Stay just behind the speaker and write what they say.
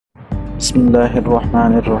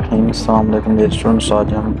बिस्मिल्लाहिर्रहमानिर्रहीम। अस्सलाम वालेकुम डियर स्टूडेंट्स।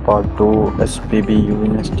 आज हम पार्ट 2 Sbbu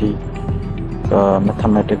यूनिवर्सिटी का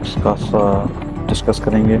मैथमेटिक्स का डिस्कस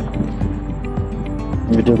करेंगे।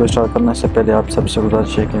 वीडियो को स्टार्ट करने से पहले आप सबसे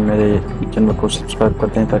गुजारिश है कि मेरे चैनल को सब्सक्राइब कर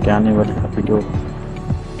दें ताकि आने वाली वीडियो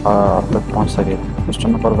आप तक पहुँच सके। Question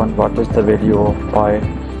number 1, what is the value of pi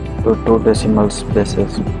to 2 decimal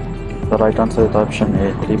places? The right answer is option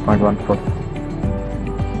A 3.14।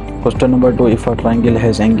 Question number 2, if a triangle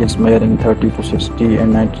has angles measuring 30 to 60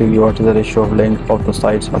 and 90 degree, what is the ratio of length of the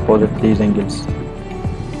sides opposite these angles?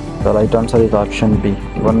 The right answer is option B,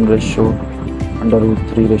 1 ratio under root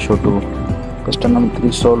 3 ratio 2. Question number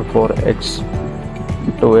 3, solve for x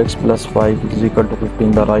 2x plus 5 is equal to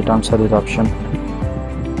 15. The right answer is option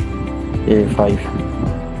A, 5.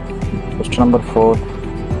 Question number 4,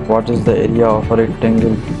 what is the area of a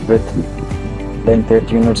rectangle with length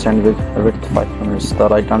 8 units and width 5 units? The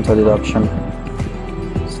right answer is option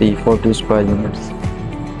C, 40 square units.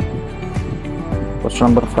 Question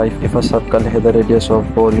number 5, if a circle has a radius of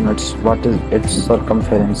 4 units, what is its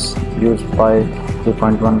circumference? Use pi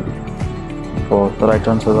 3.14. The right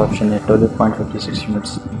answer is option A, 12.56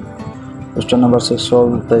 units. Question number 6,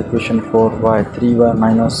 solve the equation for y 3y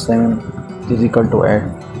minus 7 is equal to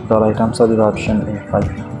 8. The right answer is option A,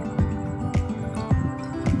 5.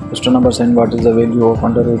 Question number 7, what is the value of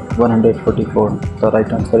under root 144? The right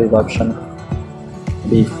answer is option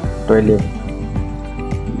B, 12.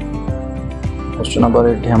 Question number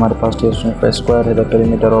 8, हमारे पास square है the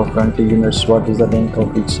perimeter of 20 units. What is the length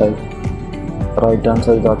of each side? The right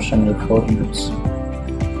answer is option A, 4 units.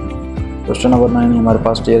 Question number 9, हमारे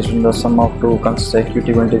पास the sum of two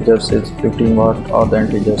consecutive integers is 15. What are the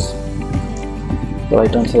integers? The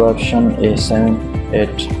right answer is option A, 7,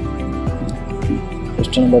 8.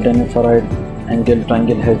 Question number 10, if a right angle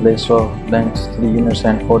triangle has lengths 3 units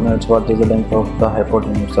and 4 units, what is the length of the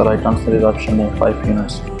hypotenuse? The right answer is option A, 5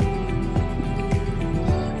 units.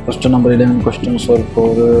 Question number 11, question solve for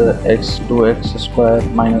x 2x square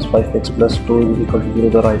minus 5x plus 2 is equal to 0.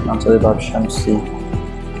 The right answer is option C.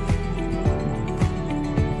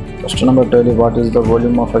 Question number 12, what is the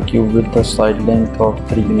volume of a cube with the side length of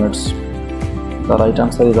 3 units? The right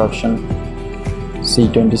answer is option C,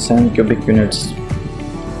 27 cubic units.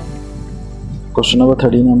 Question number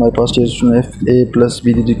 13, हमारे पास f a plus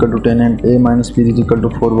b is equal to 10 and a minus b is equal to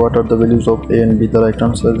 4. What are the values of a and b? The right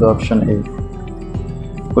answer is option A.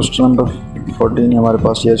 Question number 14, हमारे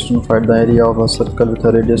पास find the area of a circle with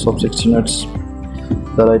a radius of 6 units.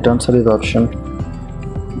 The right answer is option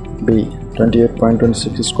B,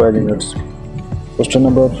 28.26 square units. Question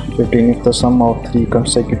number 15, if the sum of 3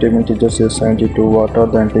 consecutive integers is 72, what are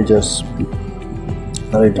the integers?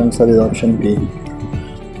 The right answer is option B.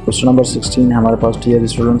 Question number 16, हमारे पास dear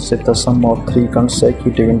students, if the sum of 3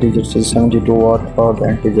 consecutive integers is 72, what are the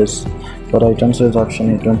integers? The right answer is option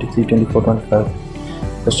A, 23, 24, 25.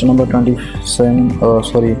 Question number 17,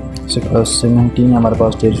 हमारे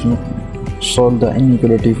पास dear students, solve the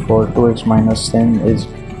inequality for 2x minus 10 is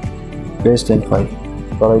less than 5.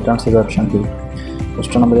 The right answer is option B.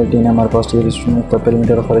 Question number 18, हमारे पास dear students, the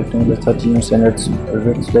perimeter of a rectangle is 30 units and its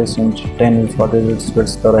width less than 10 units. What is its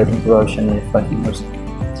width? The right answer is option A, 5 units.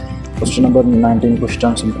 Question number 19,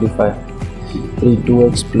 question simplify 3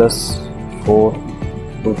 2x plus 4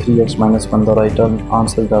 to 3x minus 1. The right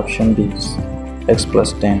answer is option D, x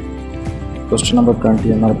plus 10. Question number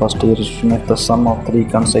 20, हमारे पास if the sum of 3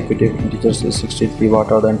 consecutive integers is 63,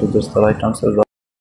 what are the integers? The right answer is